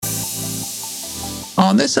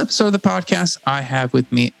On this episode of the podcast, I have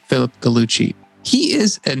with me Philip Gallucci. He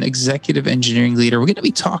is an executive engineering leader. We're going to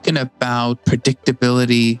be talking about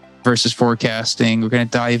predictability versus forecasting. We're going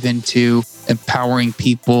to dive into empowering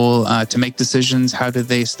people to make decisions. How do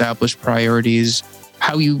they establish priorities?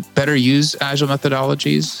 How you better use agile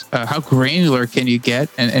methodologies? How granular can you get?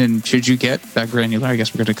 And should you get that granular? I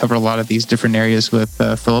guess we're going to cover a lot of these different areas with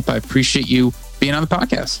Philip. I appreciate you being on the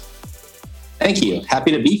podcast. Thank you. Happy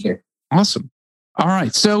to be here. Awesome. All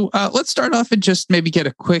right. So let's start off and just maybe get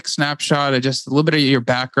a quick snapshot of just a little bit of your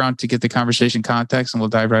background to get the conversation context, and we'll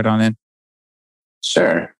dive right on in.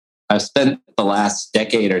 Sure. I've spent the last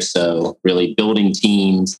decade or so really building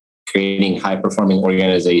teams, creating high-performing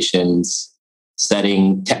organizations,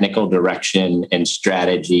 setting technical direction and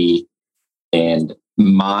strategy, and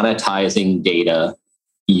monetizing data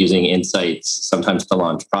using insights, sometimes to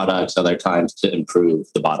launch products, other times to improve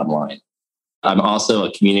the bottom line. I'm also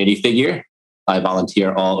a community figure. I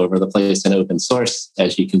volunteer all over the place in open source.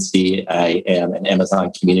 As you can see, I am an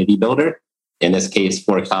Amazon community builder, in this case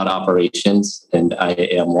for cloud operations. And I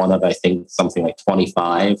am one of, I think, something like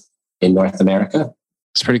 25 in North America.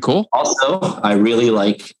 It's pretty cool. Also, I really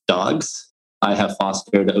like dogs. I have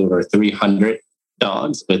fostered over 300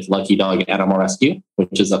 dogs with Lucky Dog Animal Rescue,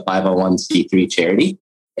 which is a 501c3 charity.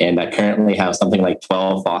 And I currently have something like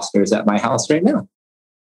 12 fosters at my house right now.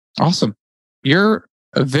 Awesome. You're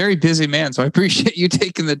a very busy man, so I appreciate you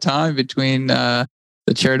taking the time between the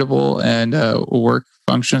charitable and work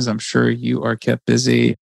functions. I'm sure you are kept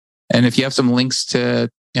busy. And if you have some links to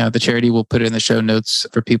the charity, we'll put it in the show notes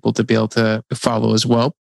for people to be able to follow as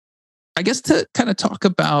well. I guess to kind of talk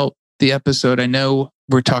about the episode, I know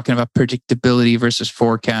we're talking about predictability versus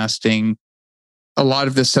forecasting. A lot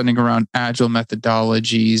of this centering around agile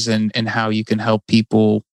methodologies and how you can help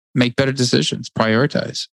people make better decisions,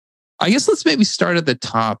 prioritize. I guess let's maybe start at the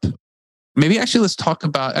top. Maybe actually let's talk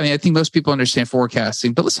about, I think most people understand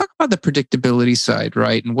forecasting, but let's talk about the predictability side,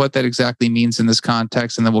 right? And what that exactly means in this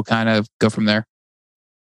context. And then we'll kind of go from there.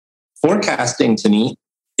 Forecasting to me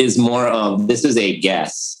is more of, this is a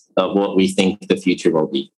guess of what we think the future will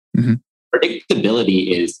be. Mm-hmm.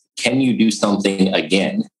 Predictability is, can you do something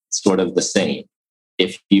again, sort of the same?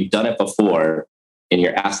 If you've done it before and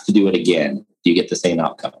you're asked to do it again, do you get the same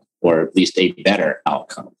outcome or at least a better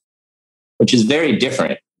outcome? Which is very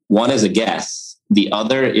different. One is a guess. The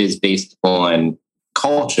other is based on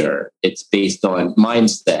culture. It's based on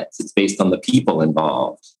mindsets. It's based on the people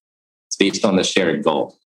involved. It's based on the shared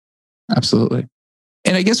goal. Absolutely.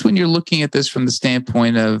 And I guess when you're looking at this from the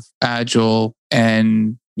standpoint of Agile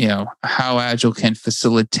and how Agile can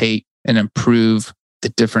facilitate and improve the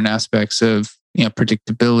different aspects of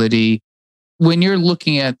predictability, when you're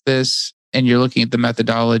looking at this and you're looking at the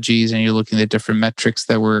methodologies and you're looking at the different metrics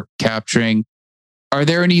that we're capturing, are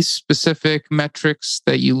there any specific metrics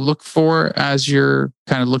that you look for as you're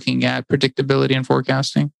kind of looking at predictability and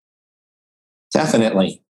forecasting?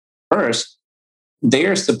 Definitely. First, they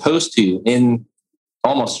are supposed to, in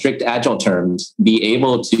almost strict Agile terms, be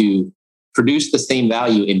able to produce the same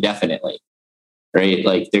value indefinitely, right?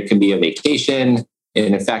 Like there can be a vacation,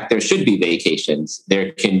 and in fact, there should be vacations.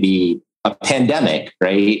 There can be a pandemic,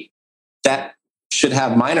 right? That should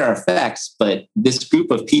have minor effects, but this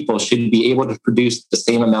group of people should be able to produce the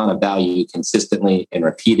same amount of value consistently and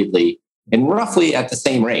repeatedly and roughly at the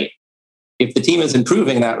same rate. If the team is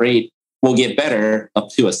improving, that rate will get better up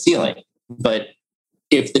to a ceiling. But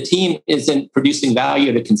if the team isn't producing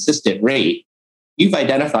value at a consistent rate, you've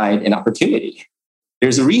identified an opportunity.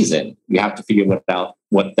 There's a reason. You have to figure out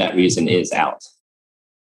what that reason is out.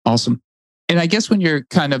 Awesome. And I guess when you're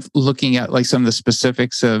kind of looking at like some of the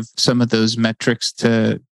specifics of some of those metrics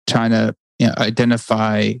to try to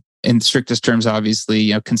identify in the strictest terms,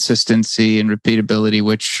 obviously, consistency and repeatability,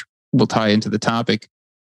 which will tie into the topic.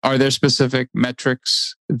 Are there specific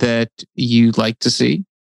metrics that you'd like to see?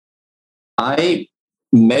 I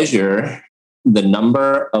measure the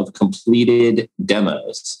number of completed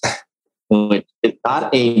demos, which is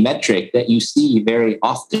not a metric that you see very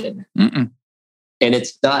often. Mm-mm. And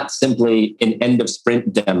it's not simply an end of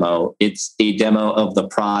sprint demo. It's a demo of the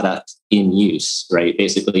product in use, right?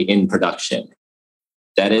 Basically in production.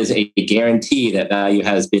 That is a guarantee that value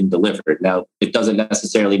has been delivered. Now, it doesn't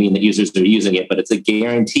necessarily mean that users are using it, but it's a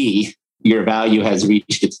guarantee your value has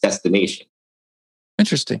reached its destination.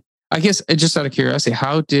 Interesting. I guess just out of curiosity,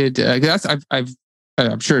 how did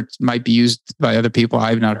I'm sure it might be used by other people.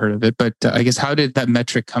 I've not heard of it, but I guess how did that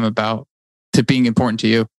metric come about to being important to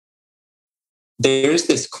you? There's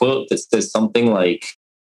this quote that says something like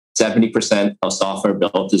 70% of software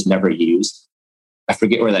built is never used. I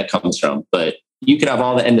forget where that comes from, but you can have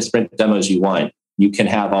all the end of sprint demos you want. You can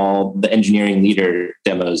have all the engineering leader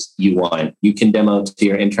demos you want. You can demo to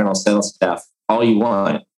your internal sales staff all you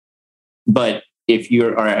want. But if you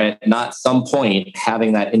are at not some point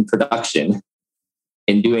having that in production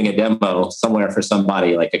and doing a demo somewhere for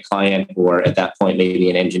somebody like a client, or at that point,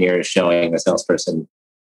 maybe an engineer is showing a salesperson,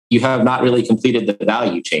 you have not really completed the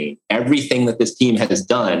value chain. Everything that this team has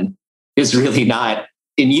done is really not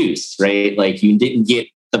in use, right? Like you didn't get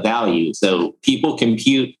the value. So people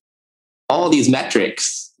compute all these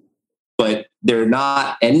metrics, but they're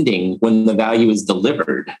not ending when the value is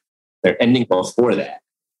delivered. They're ending before that.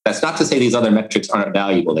 That's not to say these other metrics aren't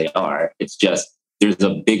valuable. They are. It's just there's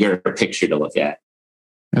a bigger picture to look at.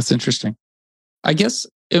 That's interesting. I guess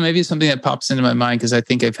it may be something that pops into my mind because I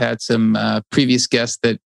think I've had some previous guests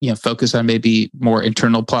that focus on maybe more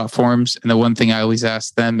internal platforms, and the one thing I always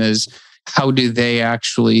ask them is how do they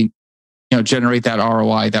actually generate that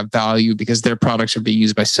ROI, that value, because their products are being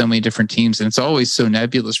used by so many different teams, and it's always so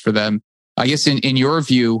nebulous for them. I guess in your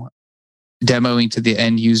view, demoing to the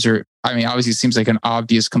end user, I mean, obviously it seems like an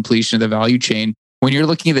obvious completion of the value chain. When you're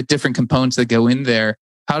looking at the different components that go in there,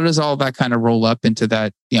 how does all that kind of roll up into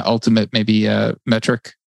that ultimate maybe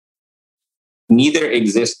metric? Neither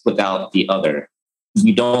exists without the other.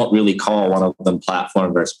 You don't really call one of them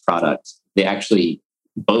platform versus product. They actually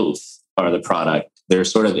both are the product. They're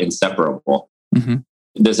sort of inseparable. Mm-hmm.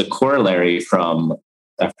 There's a corollary from,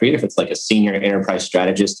 I forget if it's like a senior enterprise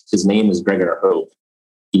strategist. His name is Gregor Hope.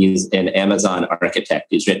 He's an Amazon architect.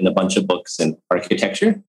 He's written a bunch of books in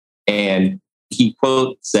architecture. And he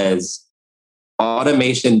quote says,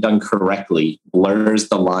 automation done correctly blurs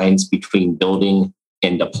the lines between building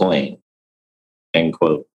and deploying, end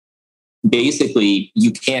quote. Basically,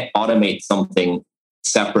 you can't automate something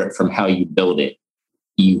separate from how you build it.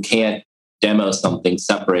 You can't demo something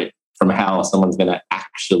separate from how someone's going to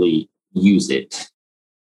actually use it.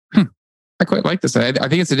 I quite like this. I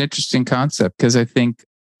think it's an interesting concept because I think,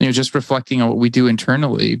 just reflecting on what we do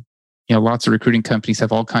internally, lots of recruiting companies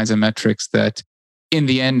have all kinds of metrics that in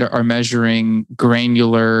the end are measuring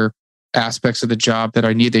granular aspects of the job that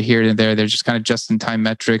are neither here nor there. They're just kind of just-in-time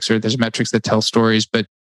metrics, or there's metrics that tell stories. But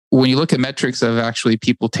when you look at metrics of actually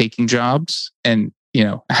people taking jobs and,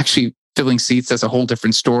 actually filling seats, that's a whole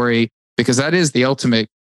different story, because that is the ultimate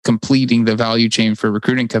completing the value chain for a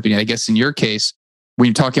recruiting company. I guess in your case, when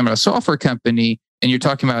you're talking about a software company and you're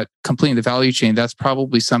talking about completing the value chain, that's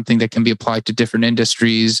probably something that can be applied to different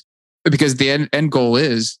industries, because the end goal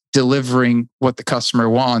is delivering what the customer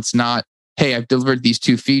wants, not, hey, I've delivered these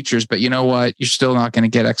 2 features, but you know what? You're still not going to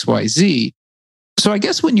get X, Y, Z. So I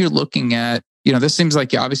guess when you're looking at, this seems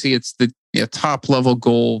like obviously it's the top level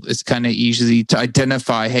goal. It's kind of easy to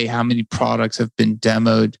identify, hey, how many products have been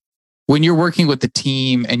demoed. When you're working with the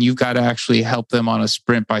team and you've got to actually help them on a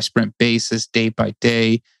sprint by sprint basis, day by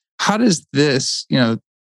day, how does this,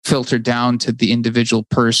 filter down to the individual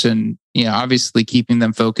person? Obviously keeping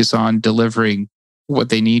them focused on delivering what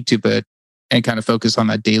they need to, and kind of focus on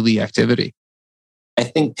that daily activity. I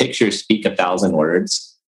think pictures speak 1,000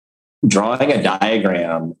 words. Drawing a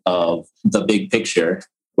diagram of the big picture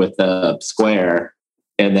with a square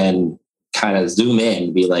and then kind of zoom in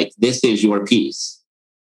and be like, this is your piece.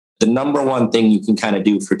 The number one thing you can kind of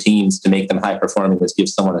do for teams to make them high performing is give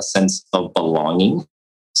someone a sense of belonging.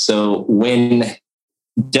 So when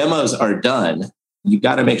demos are done, you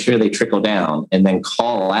got to make sure they trickle down and then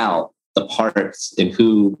call out the parts and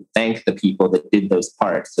who thank the people that did those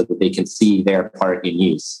parts so that they can see their part in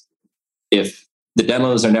use. If the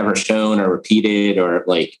demos are never shown or repeated or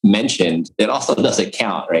like mentioned, it also doesn't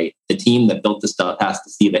count, right? The team that built the stuff has to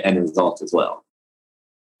see the end result as well.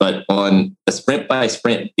 But on a sprint by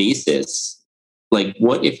sprint basis, like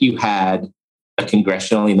what if you had a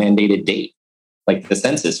congressionally mandated date, like the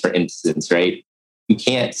census, for instance, right? You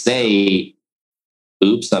can't say,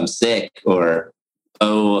 oops, I'm sick, or,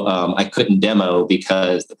 I couldn't demo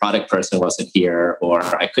because the product person wasn't here, or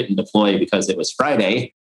I couldn't deploy because it was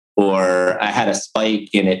Friday, or I had a spike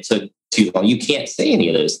and it took too long. You can't say any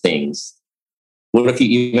of those things. What if you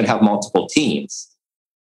even have multiple teams?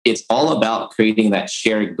 It's all about creating that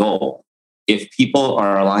shared goal. If people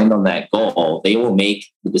are aligned on that goal, they will make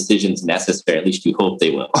the decisions necessary. At least you hope they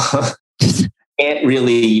will. Can't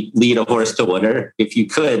really lead a horse to water. If you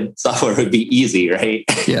could, software would be easy, right?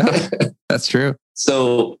 Yeah, that's true.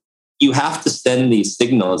 So you have to send these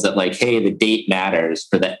signals that like, hey, the date matters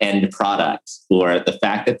for the end product, or the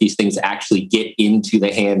fact that these things actually get into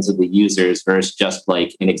the hands of the users versus just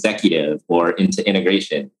like an executive or into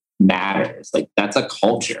integration matters. Like that's a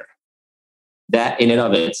culture. That in and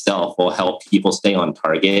of itself will help people stay on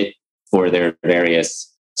target for their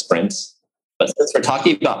various sprints. But since we're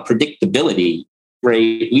talking about predictability,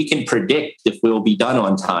 right? We can predict if we'll be done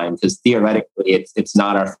on time because theoretically it's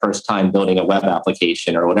not our first time building a web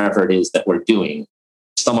application or whatever it is that we're doing.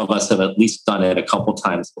 Some of us have at least done it a couple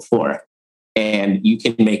times before. And you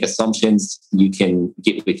can make assumptions, you can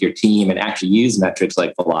get with your team and actually use metrics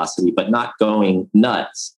like velocity, but not going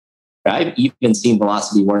nuts. I've even seen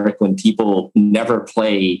velocity work when people never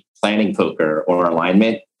play planning poker or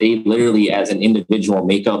alignment. They literally, as an individual,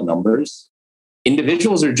 make up numbers.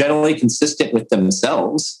 Individuals are generally consistent with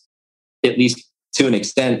themselves, at least to an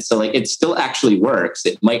extent. So like it still actually works.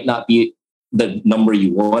 It might not be the number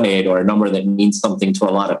you wanted or a number that means something to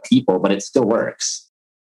a lot of people, but it still works.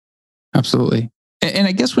 Absolutely. And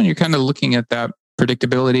I guess when you're kind of looking at that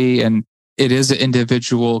predictability and it is an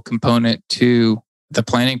individual component to the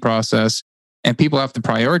planning process and people have to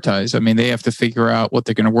prioritize. I mean, they have to figure out what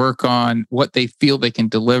they're going to work on, what they feel they can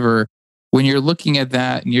deliver. When you're looking at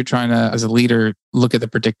that and you're trying to, as a leader, look at the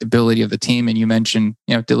predictability of the team and you mentioned,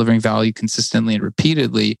 delivering value consistently and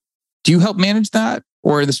repeatedly, do you help manage that?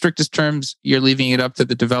 Or in the strictest terms, you're leaving it up to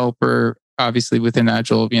the developer, obviously within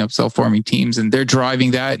Agile, self-forming teams, and they're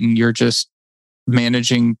driving that and you're just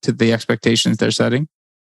managing to the expectations they're setting?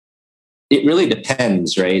 It really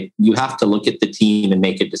depends, right? You have to look at the team and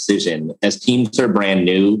make a decision. As teams are brand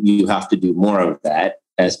new, you have to do more of that.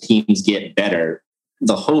 As teams get better,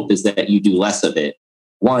 the hope is that you do less of it.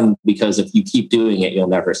 One, because if you keep doing it, you'll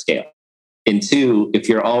never scale. And two, if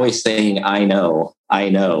you're always saying, I know,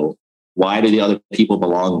 why do the other people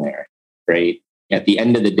belong there, right? At the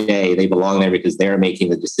end of the day, they belong there because they're making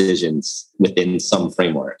the decisions within some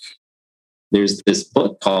framework. There's this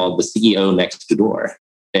book called The CEO Next Door,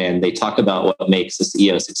 and they talk about what makes a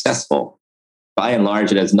CEO successful. By and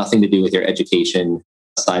large, it has nothing to do with your education,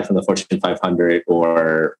 aside from the Fortune 500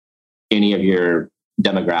 or any of your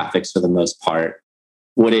demographics for the most part.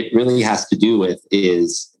 What it really has to do with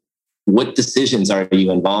is what decisions are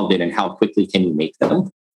you involved in and how quickly can you make them?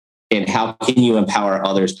 And how can you empower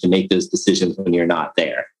others to make those decisions when you're not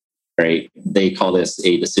there, right? They call this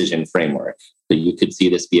a decision framework. So you could see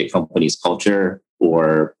this be a company's culture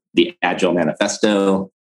or the Agile Manifesto,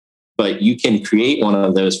 but you can create one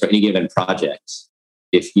of those for any given project.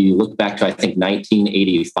 If you look back to, I think,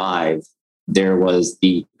 1985, there was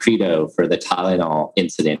the credo for the Tylenol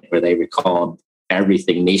incident where they recalled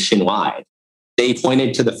everything nationwide. They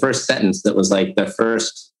pointed to the first sentence that was like, the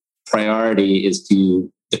first priority is to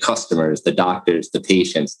the customers, the doctors, the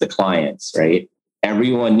patients, the clients, right?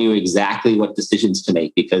 Everyone knew exactly what decisions to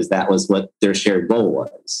make because that was what their shared goal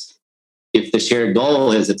was. If the shared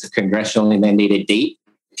goal is it's a congressionally mandated date,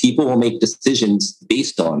 people will make decisions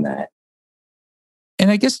based on that. And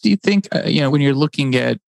I guess, do you think, when you're looking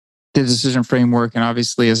at the decision framework, and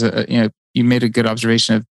obviously you made a good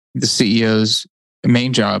observation of the CEO's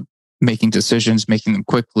main job, making decisions, making them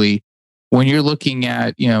quickly. When you're looking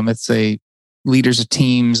at, let's say, leaders of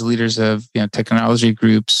teams, leaders of technology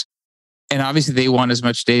groups, and obviously they want as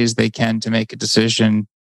much data as they can to make a decision.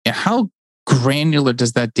 How granular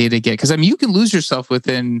does that data get? Because you can lose yourself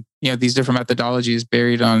within these different methodologies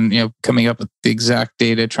buried on coming up with the exact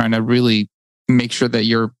data, trying to really make sure that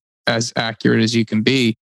you're as accurate as you can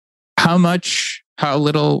be. How much? How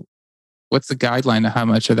little? What's the guideline of how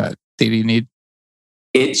much of that data you need?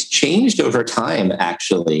 It's changed over time.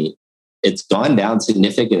 Actually, it's gone down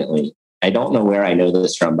significantly. I don't know where I know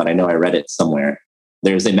this from, but I know I read it somewhere.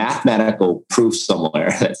 There's a mathematical proof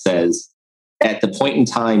somewhere that says at the point in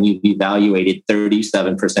time you've evaluated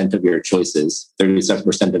 37% of your choices,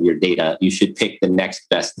 37% of your data, you should pick the next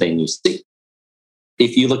best thing you see.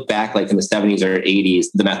 If you look back like in the 70s or 80s,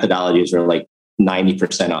 the methodologies were like 90%,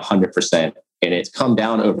 100%, and it's come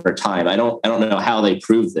down over time. I don't know how they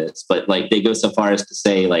prove this, but like they go so far as to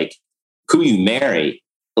say like who you marry.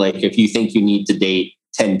 Like if you think you need to date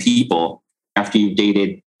 10 people, after you've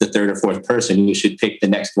dated the third or fourth person, you should pick the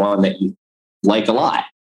next one that you like a lot,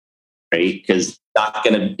 right? Because it's not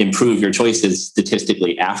going to improve your choices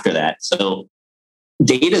statistically after that. So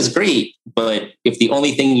data is great, but if the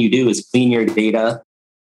only thing you do is clean your data,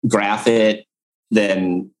 graph it,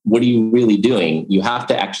 then what are you really doing? You have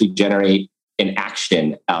to actually generate an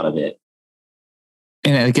action out of it.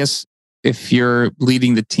 And I guess if you're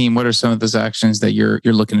leading the team, what are some of those actions that you're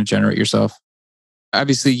looking to generate yourself?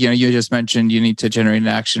 Obviously, you just mentioned you need to generate an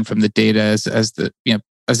action from the data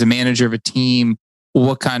as a manager of a team.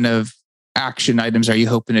 What kind of action items are you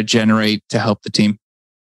hoping to generate to help the team?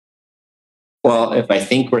 Well, if I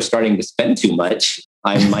think we're starting to spend too much,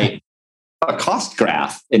 I might a cost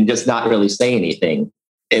graph and just not really say anything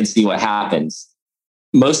and see what happens.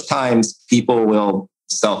 Most times people will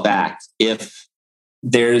self-act if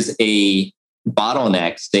there's a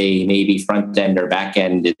bottleneck, say maybe front end or back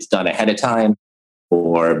end is done ahead of time.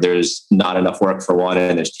 or there's not enough work for one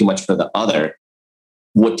and there's too much for the other,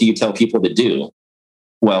 what do you tell people to do?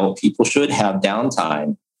 Well, people should have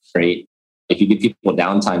downtime, right? If you give people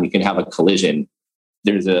downtime, you can have a collision.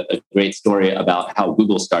 There's a great story about how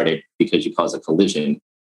Google started because you cause a collision.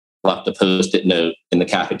 Left a Post-it note in the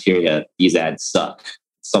cafeteria, these ads suck.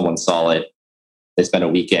 Someone saw it. They spent a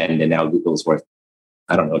weekend and now Google's worth,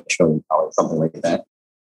 I don't know, $1 trillion, something like that.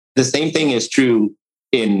 The same thing is true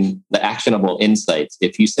in the actionable insights.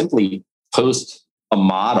 If you simply post a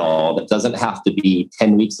model that doesn't have to be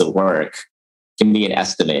 10 weeks of work, it can be an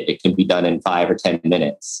estimate. It can be done in 5 or 10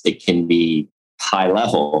 minutes. It can be high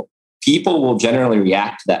level. People will generally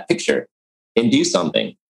react to that picture and do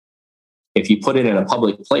something. If you put it in a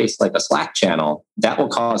public place like a Slack channel, that will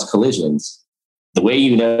cause collisions. The way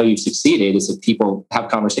you know you've succeeded is if people have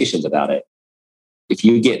conversations about it. If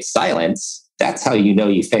you get silence, that's how you know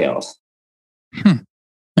you failed.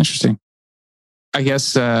 Interesting. I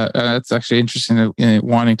guess that's actually interesting,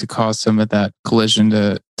 wanting to cause some of that collision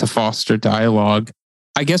to foster dialogue.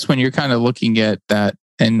 I guess when you're kind of looking at that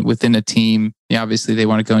and within a team, obviously they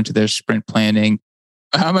want to go into their sprint planning.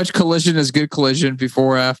 How much collision is good collision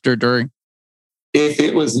before, after, during? If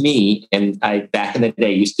it was me, and I back in the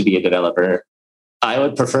day used to be a developer, I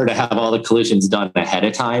would prefer to have all the collisions done ahead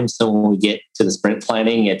of time. So when we get to the sprint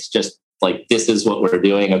planning, it's just like, this is what we're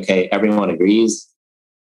doing. Okay, everyone agrees.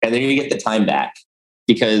 And then you get the time back.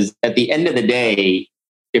 Because at the end of the day,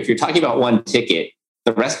 if you're talking about one ticket,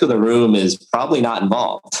 the rest of the room is probably not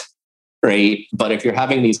involved, right? But if you're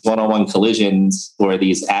having these one-on-one collisions or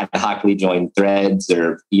these ad hocly joined threads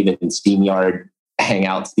or even StreamYard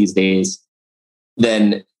hangouts these days,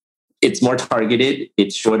 then it's more targeted,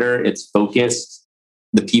 it's shorter, it's focused.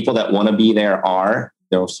 The people that want to be there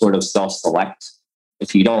they'll sort of self-select.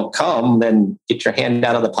 If you don't come, then get your hand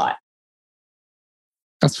out of the pot.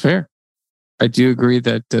 That's fair. I do agree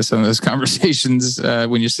that some of those conversations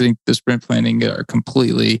when you're sitting the sprint planning are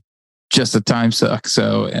completely just a time suck.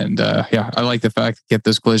 So, and I like the fact to get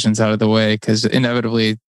those collisions out of the way, because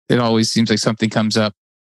inevitably it always seems like something comes up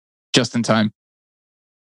just in time.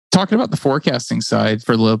 Talking about the forecasting side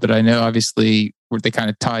for a little bit, I know obviously where they kind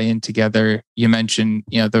of tie in together. You mentioned,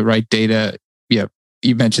 the right data. Yeah,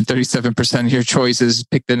 you mentioned 37% of your choices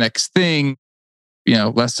pick the next thing.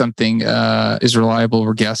 Less something is reliable.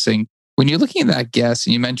 We're guessing. When you're looking at that guess,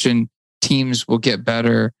 and you mentioned teams will get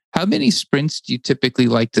better, how many sprints do you typically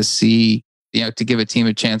like to see, to give a team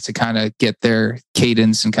a chance to kind of get their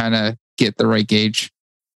cadence and kind of get the right gauge?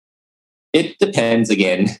 It depends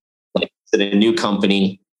again. Like, is it a new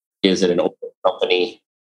company? Is it an old company?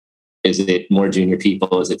 Is it more junior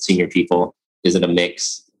people? Is it senior people? Is it a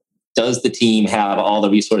mix? Does the team have all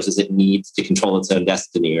the resources it needs to control its own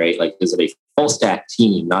destiny, right? Like, is it a full stack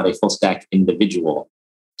team, not a full stack individual?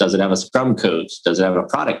 Does it have a scrum coach? Does it have a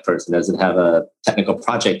product person? Does it have a technical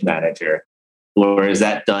project manager? Or is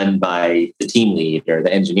that done by the team lead or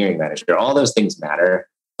the engineering manager? All those things matter.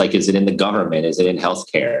 Like, is it in the government? Is it in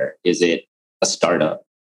healthcare? Is it a startup?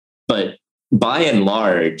 But by and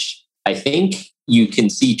large, I think you can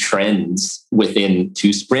see trends within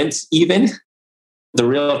 2 sprints even. The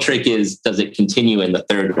real trick is, does it continue in the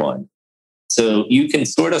third one? So you can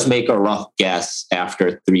sort of make a rough guess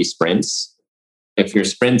after 3 sprints. If your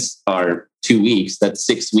sprints are 2 weeks, that's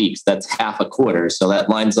 6 weeks, that's half a quarter. So that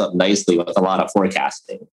lines up nicely with a lot of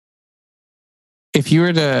forecasting. If you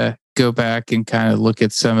were to go back and kind of look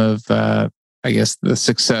at some of, I guess, the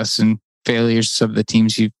success and failures of the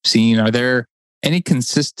teams you've seen, are there any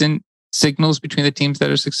consistent signals between the teams that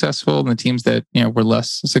are successful and the teams that were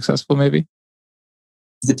less successful, maybe?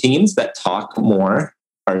 The teams that talk more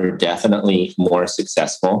are definitely more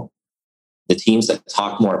successful. The teams that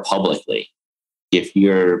talk more publicly, if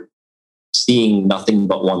you're seeing nothing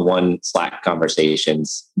but one-on-one Slack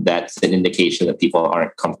conversations, that's an indication that people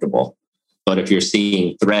aren't comfortable. But if you're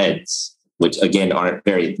seeing threads, which again aren't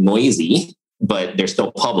very noisy, but they're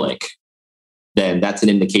still public, then that's an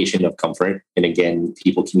indication of comfort. And again,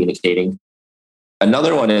 people communicating.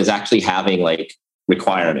 Another one is actually having like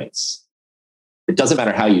requirements. It doesn't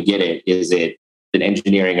matter how you get it. Is it an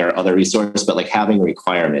engineering or other resource, but like having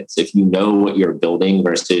requirements. If you know what you're building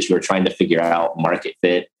versus you're trying to figure out market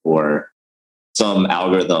fit or some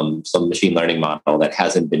algorithm, some machine learning model that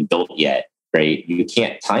hasn't been built yet, right? You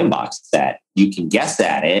can't time box that. You can guess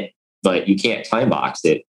at it, but you can't time box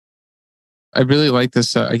it. I really like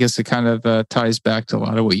this. I guess it kind of ties back to a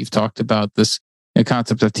lot of what you've talked about, this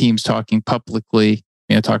concept of teams talking publicly.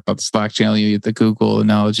 Talk about the Slack channel, the Google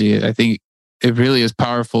analogy. I think it really is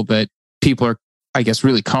powerful that people are, I guess,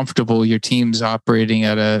 really comfortable. Your team's operating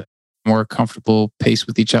at a more comfortable pace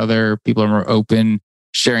with each other. People are more open.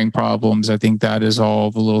 sharing problems. I think that is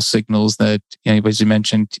all the little signals that, as you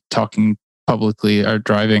mentioned, talking publicly are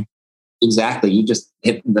driving. Exactly. You just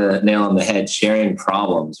hit the nail on the head, sharing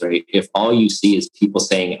problems, right? If all you see is people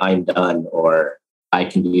saying, I'm done, or I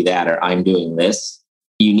can do that, or I'm doing this,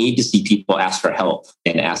 you need to see people ask for help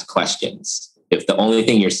and ask questions. If the only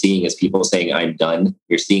thing you're seeing is people saying, I'm done,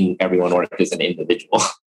 you're seeing everyone work as an individual.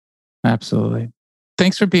 Absolutely.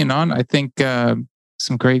 Thanks for being on. I think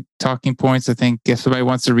some great talking points. I think if somebody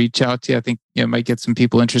wants to reach out to you, I think you might get some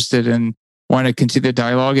people interested in want to continue the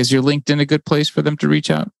dialogue. Is your LinkedIn a good place for them to reach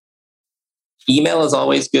out? Email is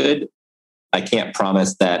always good. I can't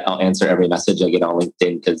promise that I'll answer every message I get on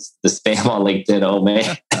LinkedIn because the spam on LinkedIn, oh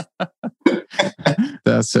man.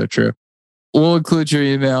 That's so true. We'll include your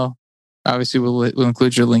email. Obviously, we'll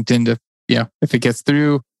include your LinkedIn to, if it gets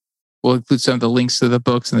through, we'll include some of the links to the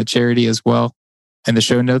books and the charity as well and the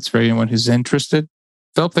show notes for anyone who's interested.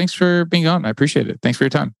 Philip, thanks for being on. I appreciate it. Thanks for your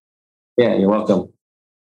time. Yeah, you're welcome.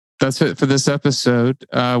 That's it for this episode.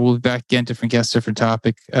 We'll be back again, different guests, different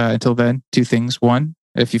topic. Until then, 2 things. 1,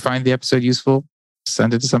 if you find the episode useful,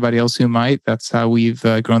 send it to somebody else who might. That's how we've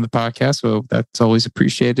grown the podcast. So that's always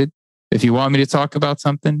appreciated. If you want me to talk about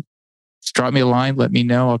something, just drop me a line. Let me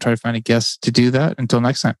know. I'll try to find a guest to do that. Until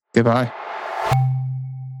next time. Goodbye.